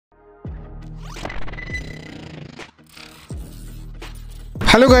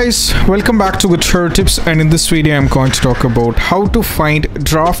Hello guys, welcome back to Good Tutorial Tips, and in this video I'm going to talk about how to find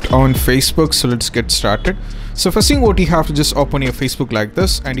draft on Facebook. So let's get started. So first thing, what you have to just open your Facebook like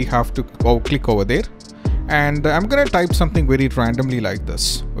this, and you have to click over there, and I'm gonna type something very randomly like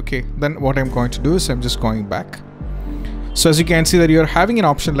this. Okay, then what I'm going to do is I'm just going back. So as you can see that you're having an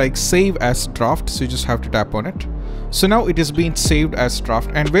option like save as draft, so you just have to tap on it. So now it is being saved as draft,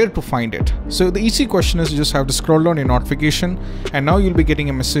 and where to find it? So the easy question is you just have to scroll down your notification, and now you'll be getting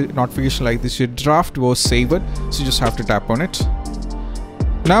a message notification like this: your draft was saved. So you just have to tap on it.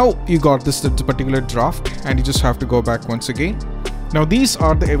 Now you got this particular draft, and you just have to go back once again. Now these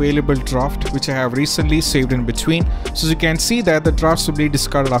are the available draft which I have recently saved in between. So as you can see that the drafts will be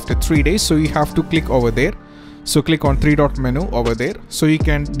discarded after 3 days. So you have to click over there. So click on 3-dot menu over there. So you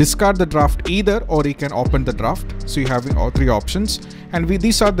can discard the draft either, or you can open the draft. So you have all three options, and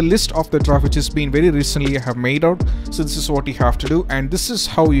these are the list of the draft which has been very recently I have made out. So this is what you have to do, and this is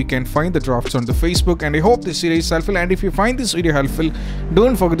how you can find the drafts on the Facebook. And I hope this video is helpful, and if you find this video helpful,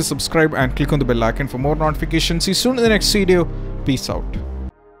 don't forget to subscribe and click on the bell icon for more notifications. See you soon in the next video. Peace out.